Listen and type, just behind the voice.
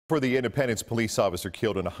For the Independence, police officer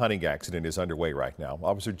killed in a hunting accident is underway right now.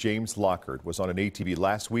 Officer James Lockard was on an ATV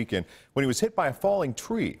last weekend when he was hit by a falling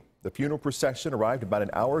tree. The funeral procession arrived about an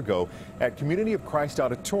hour ago at Community of Christ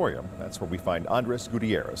Auditorium. That's where we find Andres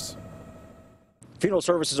Gutierrez. Funeral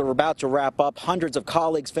services are about to wrap up. Hundreds of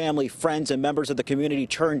colleagues, family, friends, and members of the community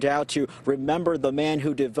turned out to remember the man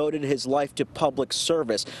who devoted his life to public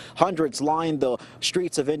service. Hundreds lined the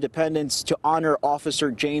streets of Independence to honor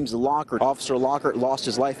Officer James Lockard. Officer Lockard lost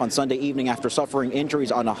his life on Sunday evening after suffering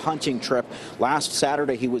injuries on a hunting trip. Last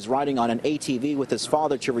Saturday, he was riding on an ATV with his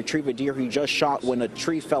father to retrieve a deer he just shot when a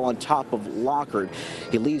tree fell on top of Lockard.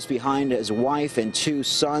 He leaves behind his wife and 2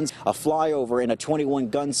 sons. A flyover and a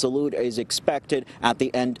 21-gun salute is expected at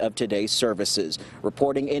the end of today's services.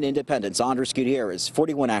 Reporting in Independence, Andres Gutierrez,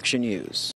 41 Action News.